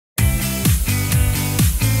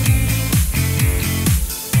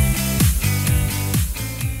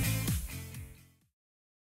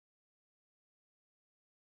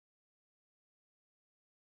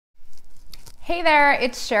Hey there,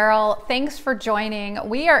 it's Sheryl. Thanks for joining.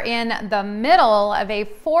 We are in the middle of a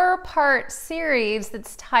 4-part series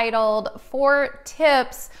that's titled 4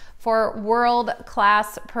 Tips for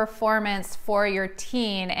World-Class Performance for Your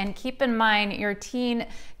Teen. And keep in mind, your teen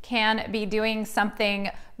can be doing something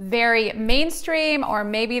very mainstream, or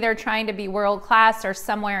maybe they're trying to be world-class or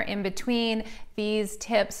somewhere in between. These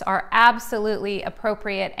tips are absolutely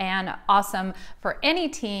appropriate and awesome for any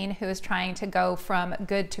teen who is trying to go from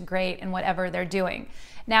good to great in whatever they're doing.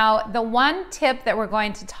 Now, the one tip that we're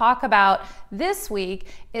going to talk about this week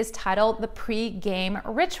is titled the pre-game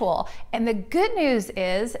ritual. And the good news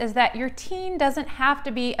is that your teen doesn't have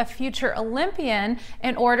to be a future Olympian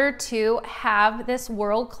in order to have this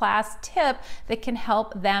world-class tip that can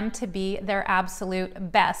help them to be their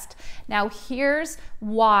absolute best. Now, here's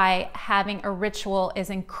why having a ritual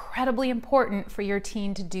is incredibly important for your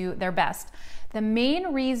teen to do their best. The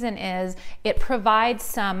main reason is it provides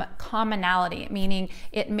some commonality, meaning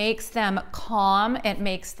it makes them calm, it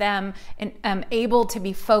makes them able to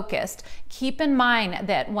be focused. Keep in mind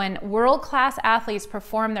that when world-class athletes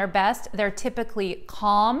perform their best, they're typically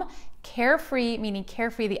calm, carefree, meaning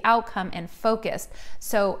carefree the outcome, and focused.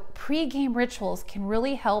 So pre-game rituals can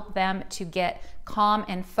really help them to get calm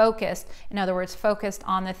and focused. In other words, focused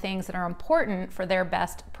on the things that are important for their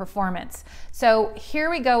best performance. So here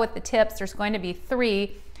we go with the tips. There's going to be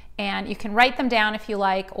 3, and you can write them down if you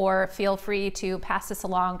like, or feel free to pass this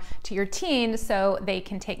along to your teen so they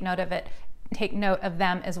can take note of it. Take note of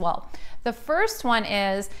them as well. The first one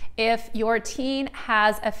is if your teen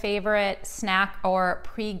has a favorite snack or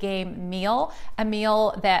pre-game meal, a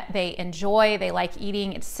meal that they enjoy, they like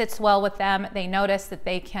eating, it sits well with them, they notice that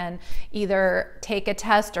they can either take a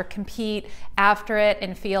test or compete after it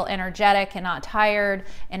and feel energetic and not tired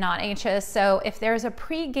and not anxious. So if there's a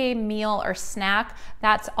pre-game meal or snack,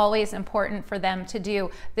 that's always important for them to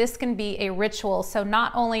do. This can be a ritual, so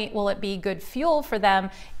not only will it be good fuel for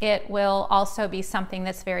them, it will also be something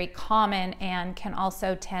that's very common and can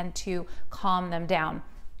also tend to calm them down.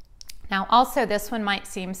 Now, also, this one might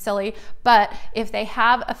seem silly, but if they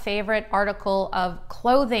have a favorite article of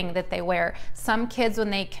clothing that they wear, some kids, when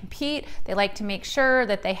they compete, they like to make sure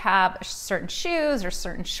that they have certain shoes or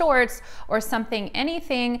certain shorts or something,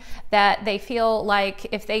 anything that they feel like,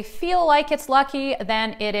 if they feel like it's lucky,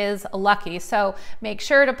 then it is lucky. So make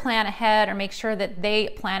sure to plan ahead, or make sure that they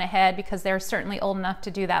plan ahead, because they're certainly old enough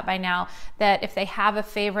to do that by now, that if they have a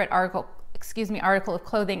favorite article of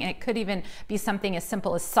clothing, and it could even be something as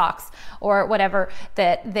simple as socks or whatever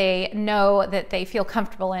that they know that they feel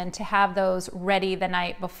comfortable in, to have those ready the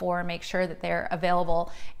night before, make sure that they're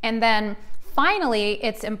available. And then finally,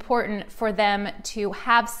 it's important for them to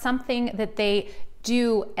have something that they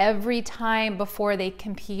do every time before they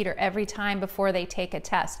compete or every time before they take a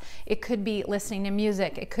test. It could be listening to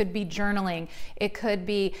music, it could be journaling, it could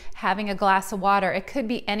be having a glass of water, it could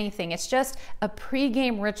be anything. It's just a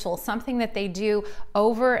pre-game ritual, something that they do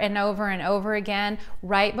over and over and over again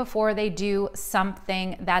right before they do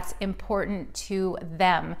something that's important to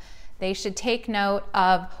them. They should take note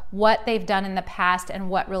of what they've done in the past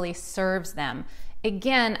and what really serves them.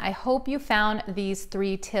 Again, I hope you found these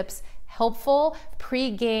 3 tips helpful.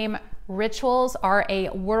 Pre-game rituals are a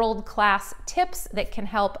world-class tips that can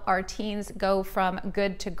help our teens go from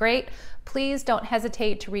good to great. Please don't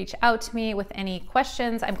hesitate to reach out to me with any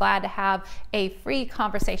questions. I'm glad to have a free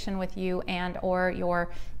conversation with you and or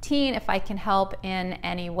your teen if I can help in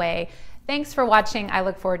any way. Thanks for watching. I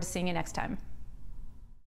look forward to seeing you next time.